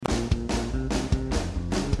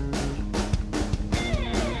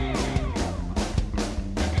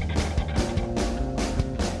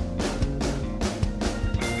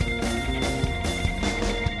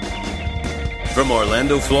From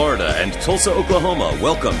Orlando, Florida and Tulsa, Oklahoma,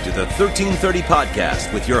 welcome to the 1330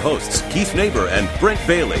 Podcast with your hosts, Keith Neighbor and Brent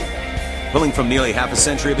Bailey. Pulling from nearly half a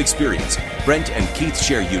century of experience, Brent and Keith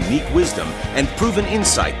share unique wisdom and proven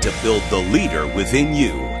insight to build the leader within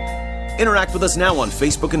you. Interact with us now on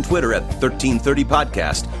Facebook and Twitter at 1330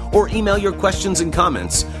 Podcast or email your questions and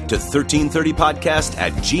comments to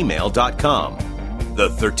 1330podcast@gmail.com. The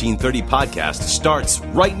 1330 Podcast starts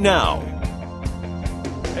right now.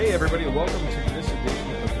 Hey everybody, welcome to this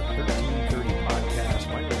edition of the 1330 Podcast.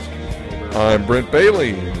 My name is Keith Neighbor. I'm Brent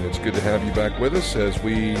Bailey, and it's good to have you back with us as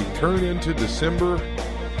we turn into December,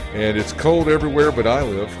 and it's cold everywhere but I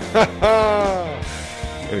live.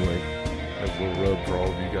 Anyway, that's a little rub for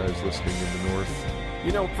all of you guys listening in the north.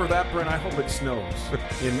 You know, for that, Brent, I hope it snows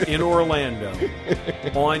in Orlando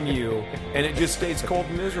on you, and it just stays cold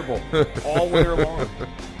and miserable all winter long.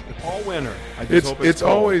 All winter. I just hope it's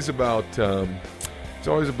cold. always about it's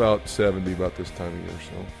always about 70 about this time of year.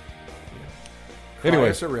 So Cry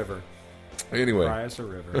us a river. Anyway, Cry us a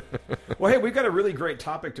river. Well, hey, we've got a really great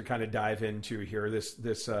topic to kind of dive into here.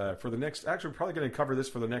 This for the next. Actually, we're probably going to cover this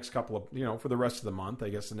for the next couple of for the rest of the month. I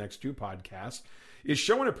guess the next two podcasts is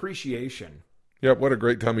showing appreciation. yeah, what a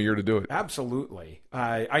great time of year to do it. Absolutely.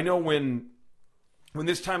 I know when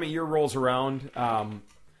this time of year rolls around.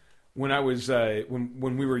 When I was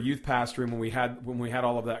when we were youth pastoring, when we had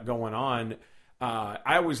all of that going on,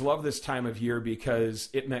 I always loved this time of year because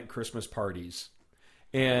it meant Christmas parties.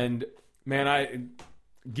 And man,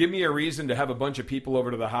 give me a reason to have a bunch of people over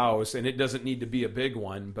to the house, and it doesn't need to be a big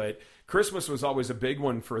one, but Christmas was always a big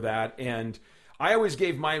one for that. And I always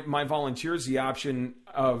gave my volunteers the option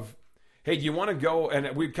of, hey, do you want to go,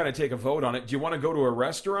 and we'd kind of take a vote on it, do you want to go to a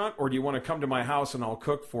restaurant or do you want to come to my house and I'll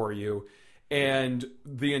cook for you? And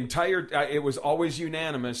the entire, it was always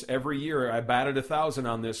unanimous every year. I batted 1,000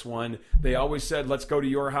 on this one. They always said, let's go to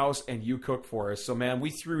your house and you cook for us. So man, we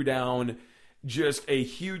threw down just a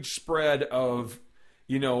huge spread of,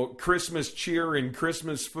 Christmas cheer and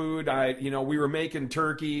Christmas food. We were making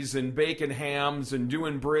turkeys and baking hams and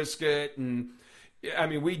doing brisket. And I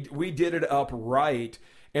mean, we did it up right.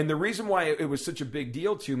 And the reason why it was such a big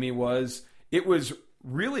deal to me was it was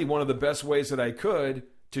really one of the best ways that I could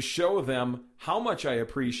to show them how much I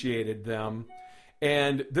appreciated them.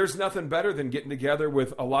 And there's nothing better than getting together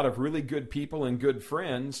with a lot of really good people and good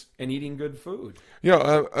friends and eating good food.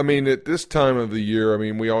 Yeah, I mean, at this time of the year, I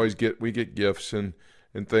mean, we get gifts and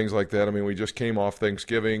things like that. I mean, we just came off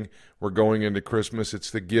Thanksgiving. We're going into Christmas.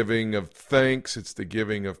 It's the giving of thanks. It's the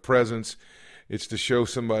giving of presents. It's to show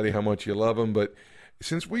somebody how much you love them. But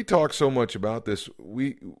since we talk so much about this,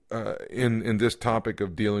 we in this topic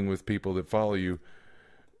of dealing with people that follow you,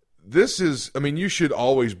 you should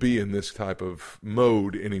always be in this type of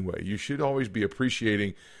mode anyway. You should always be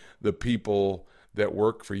appreciating the people that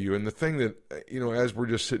work for you. And the thing that, as we're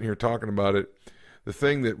just sitting here talking about it, the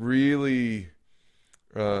thing that really,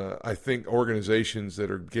 I think organizations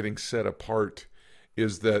that are getting set apart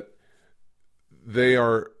is that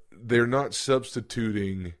they're not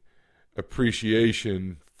substituting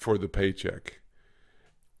appreciation for the paycheck.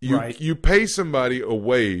 You pay somebody a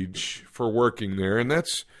wage for working there, and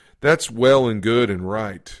that's well and good and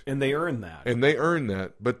right. And they earn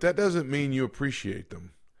that. But that doesn't mean you appreciate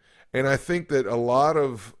them. And I think that a lot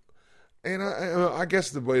of, and I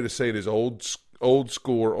guess the way to say it is old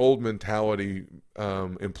school or old mentality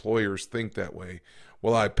employers think that way.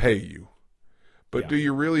 Well, I pay you. But do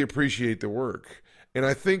you really appreciate the work? And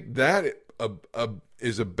I think that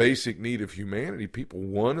is a basic need of humanity. People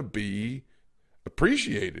want to be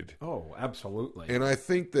appreciated. Oh, absolutely. And I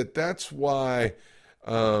think that's why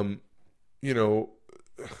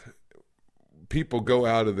people go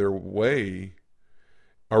out of their way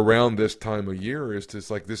around this time of year is just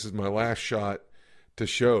like, this is my last shot to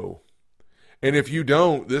show. And if you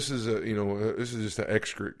don't, this is just an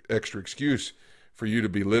extra excuse for you to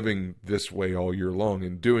be living this way all year long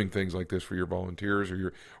and doing things like this for your volunteers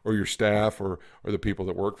or your staff or the people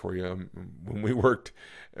that work for you. When we worked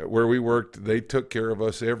where we worked, they took care of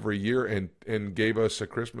us every year and gave us a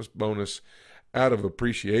Christmas bonus out of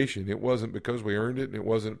appreciation. It wasn't because we earned it, and it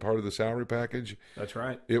wasn't part of the salary package. That's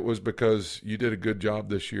right. It was because you did a good job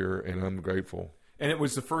this year, and I'm grateful. And it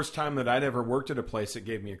was the first time that I'd ever worked at a place that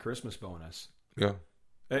gave me a Christmas bonus. Yeah.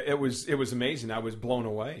 It was amazing. I was blown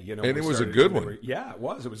away. And it was a good one. Yeah, it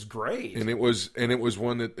was. It was great. And it was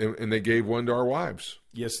one that, and they gave one to our wives.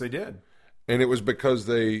 Yes, they did. And it was because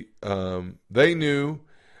they knew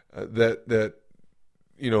that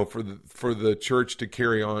for the church to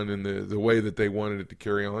carry on in the way that they wanted it to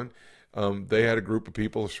carry on, they had a group of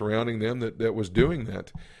people surrounding them that was doing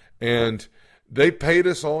that, and they paid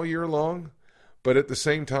us all year long. But at the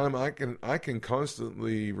same time, I can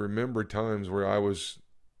constantly remember times where I was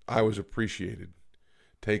appreciated,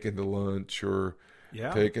 taken to lunch or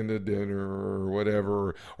taken to dinner or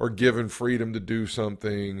whatever, or given freedom to do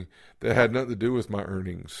something that had nothing to do with my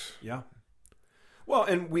earnings. Yeah. Well,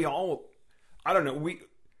 and we all, I don't know,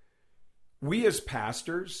 we as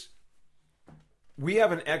pastors, we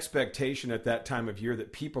have an expectation at that time of year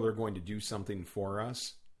that people are going to do something for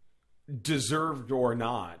us, deserved or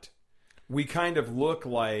not. We kind of look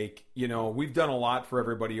like, we've done a lot for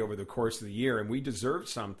everybody over the course of the year and we deserve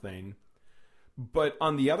something. But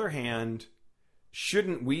on the other hand,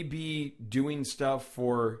 shouldn't we be doing stuff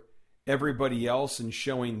for everybody else and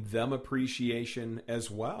showing them appreciation as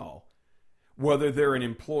well? Whether they're an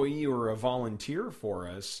employee or a volunteer for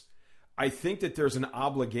us, I think that there's an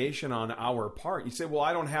obligation on our part. You say, well,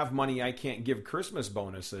 I don't have money, I can't give Christmas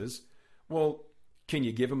bonuses. Well, can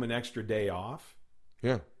you give them an extra day off?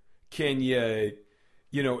 Yeah. Can you,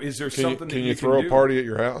 is there something that you you throw can do? a party at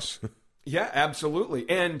your house? Yeah, absolutely.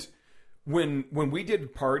 And when we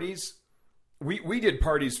did parties, we did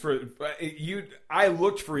parties for you. I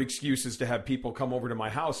looked for excuses to have people come over to my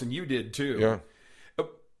house, and you did too. Yeah.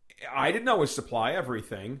 I didn't always supply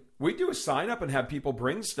everything. We do a sign up and have people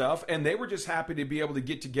bring stuff, and they were just happy to be able to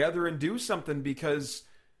get together and do something because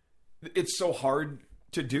it's so hard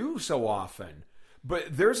to do so often.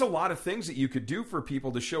 But there's a lot of things that you could do for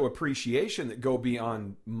people to show appreciation that go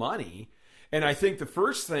beyond money. And I think the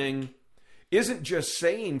first thing isn't just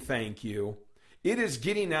saying thank you. It is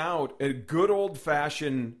getting out a good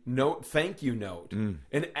old-fashioned thank you note,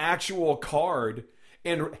 an actual card,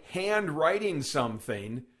 and handwriting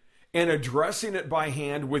something and addressing it by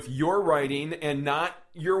hand with your writing and not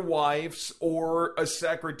your wife's or a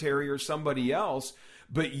secretary or somebody else.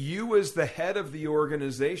 But you as the head of the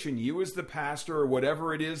organization, you as the pastor or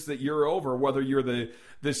whatever it is that you're over, whether you're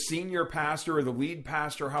the senior pastor or the lead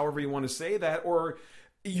pastor, however you want to say that, or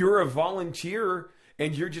you're a volunteer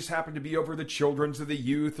and you just happen to be over the children's or the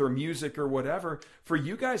youth or music or whatever, for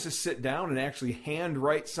you guys to sit down and actually hand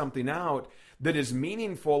write something out that is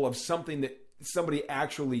meaningful of something that somebody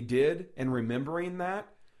actually did and remembering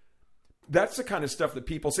that's the kind of stuff that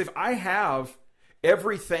people say. If I have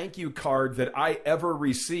every thank you card that I ever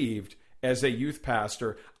received as a youth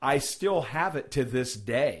pastor, I still have it to this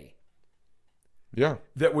day. Yeah.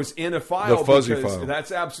 That was in a file. The fuzzy file.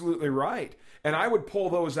 That's absolutely right. And I would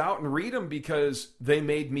pull those out and read them because they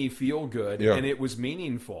made me feel good and it was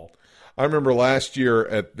meaningful. I remember last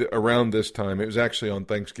year around this time, it was actually on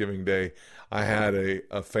Thanksgiving Day, I had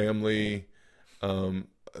a family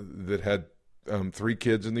that had 3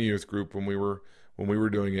 kids in the youth group when we were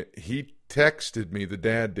doing it. He texted me, the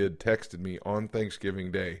dad texted me on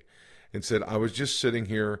Thanksgiving Day and said, I was just sitting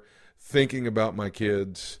here thinking about my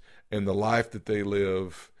kids and the life that they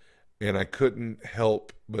live, and I couldn't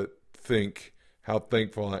help but think how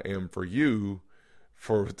thankful I am for you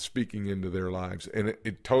for speaking into their lives. And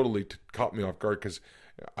it totally caught me off guard because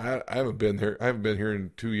I haven't been here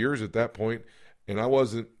in 2 years at that point, and I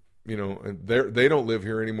wasn't, and they don't live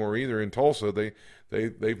here anymore either in Tulsa.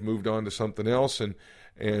 They've moved on to something else, and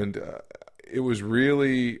it was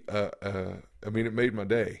really, it made my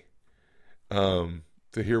day.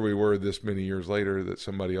 To here we were this many years later that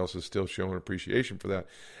somebody else is still showing appreciation for that.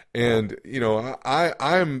 And,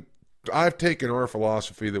 I've taken our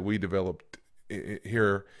philosophy that we developed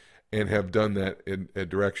here and have done that at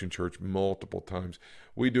Direction Church multiple times.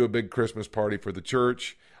 We do a big Christmas party for the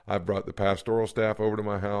church. I've brought the pastoral staff over to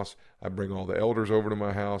my house. I bring all the elders over to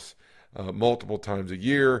my house multiple times a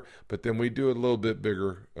year, but then we do it a little bit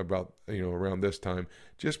bigger about, around this time,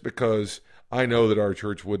 just because I know that our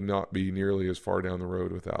church would not be nearly as far down the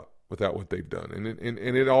road without what they've done.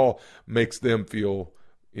 And it all makes them feel,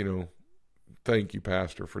 thank you,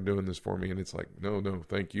 Pastor, for doing this for me. And it's like, no,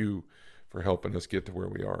 thank you for helping us get to where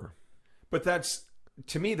we are. But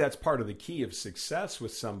to me, that's part of the key of success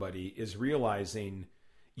with somebody is realizing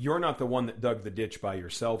you're not the one that dug the ditch by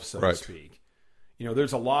yourself, so to speak.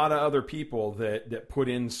 There's a lot of other people that put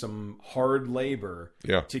in some hard labor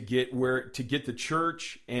to get the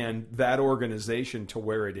church and that organization to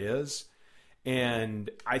where it is. And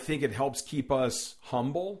I think it helps keep us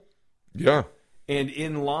humble. Yeah. And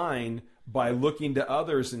in line by looking to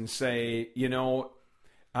others and say,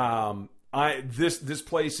 this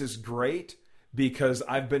place is great because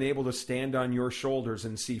I've been able to stand on your shoulders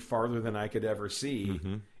and see farther than I could ever see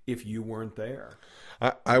if you weren't there.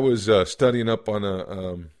 I was studying up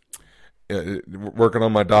on working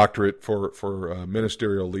on my doctorate for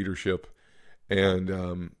ministerial leadership,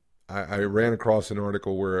 and I ran across an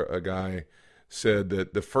article where a guy said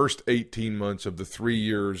that the first 18 months of the 3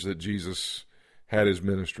 years that Jesus had his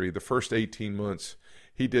ministry, the first 18 months,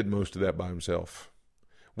 he did most of that by himself.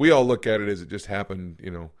 We all look at it as it just happened,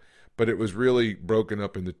 but it was really broken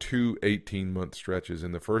up into 2 18-month stretches.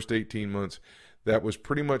 In the first 18 months, that was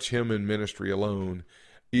pretty much him in ministry alone.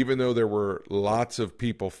 Even though there were lots of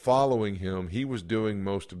people following him, he was doing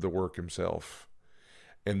most of the work himself.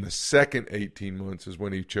 And the second 18 months is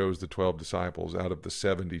when he chose the 12 disciples out of the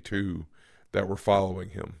 72 that were following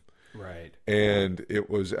him. Right. And it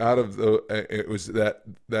was out of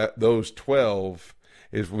those 12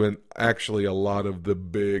 is when actually a lot of the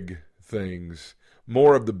big things,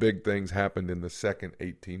 more of the big things happened in the second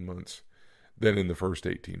 18 months than in the first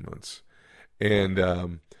 18 months. And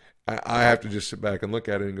I have to just sit back and look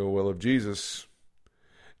at it and go, well, if Jesus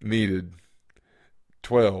needed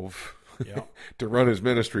 12 to run his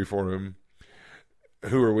ministry for him,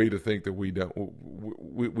 who are we to think that we don't?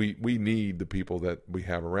 We need the people that we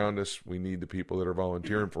have around us. We need the people that are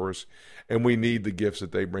volunteering for us, and we need the gifts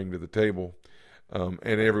that they bring to the table. And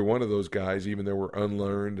every one of those guys, even though we're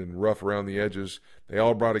unlearned and rough around the edges, they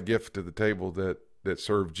all brought a gift to the table that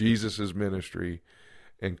served Jesus' ministry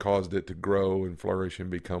and caused it to grow and flourish and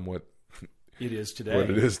become what it is today. What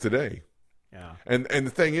it is today. Yeah. And the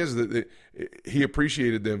thing is that he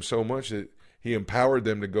appreciated them so much that he empowered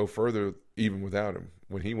them to go further even without him.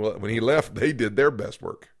 When he left, they did their best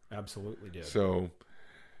work. Absolutely did. So,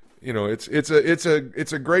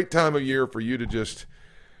 it's a great time of year for you to just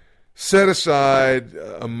set aside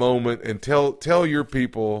a moment and tell your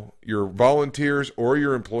people, your volunteers or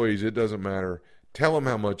your employees, it doesn't matter. Tell them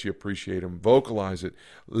how much you appreciate them. Vocalize it.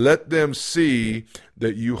 Let them see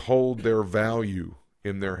that you hold their value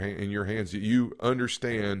in your hands, that you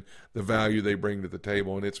understand the value they bring to the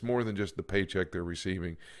table, and it's more than just the paycheck they're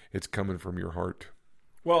receiving. It's coming from your heart.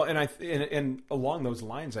 Well, and along those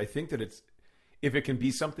lines, I think that if it can be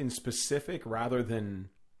something specific rather than,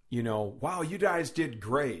 wow, you guys did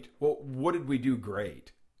great. Well, what did we do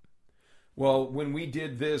great? Well, when we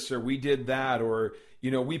did this or we did that, or,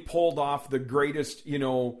 we pulled off the greatest,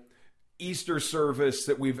 Easter service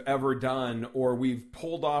that we've ever done, or we've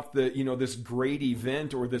pulled off this great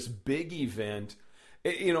event or this big event,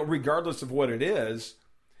 regardless of what it is,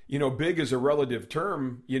 big is a relative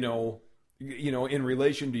term, in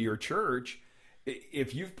relation to your church.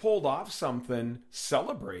 If you've pulled off something,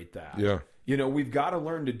 celebrate that. Yeah. We've got to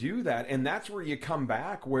learn to do that. And that's where you come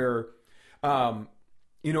back where,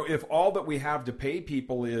 if all that we have to pay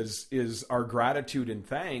people is our gratitude and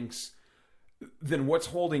thanks, then what's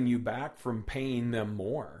holding you back from paying them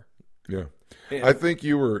more? Yeah. And I think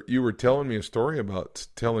you were telling me a story about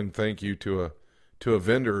telling thank you to a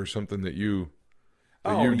vendor or something that you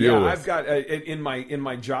deal with. I've got in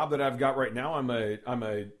my job that I've got right now, I'm a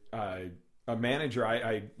manager.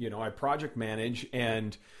 I project manage,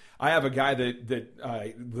 and I have a guy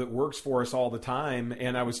that works for us all the time,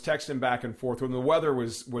 and I was texting back and forth when the weather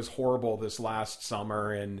was horrible this last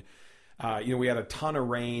summer, and we had a ton of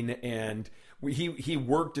rain, and he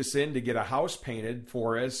worked us in to get a house painted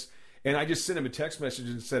for us. And I just sent him a text message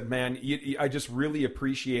and said, man, I just really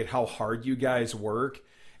appreciate how hard you guys work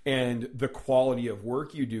and the quality of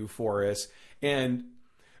work you do for us. And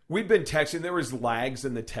we've been texting. There was lags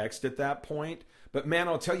in the text at that point. But man,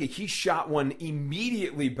 I'll tell you, he shot one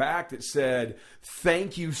immediately back that said,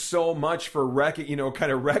 thank you so much for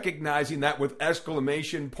kind of recognizing that with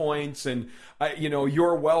exclamation points and,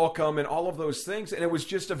 you're welcome and all of those things. And it was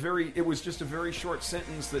just a very short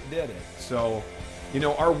sentence that did it. So,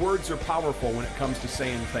 our words are powerful when it comes to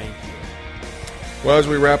saying thank you. Well, as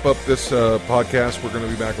we wrap up this podcast, we're going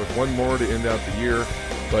to be back with one more to end out the year.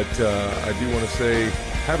 But I do want to say,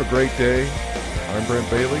 have a great day. I'm Brent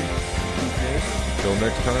Bailey. Until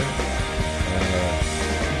next time,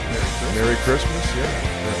 Merry Christmas. Yeah.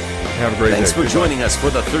 Have a great day. Thanks for joining us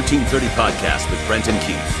for the 1330 Podcast with Brent and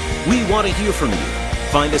Keith. We want to hear from you.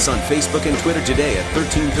 Find us on Facebook and Twitter today at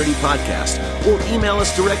 1330 Podcast, or email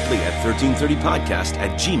us directly at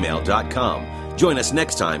 1330podcast@gmail.com. Join us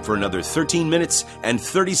next time for another 13 minutes and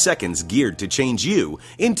 30 seconds geared to change you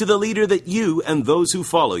into the leader that you and those who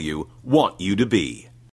follow you want you to be.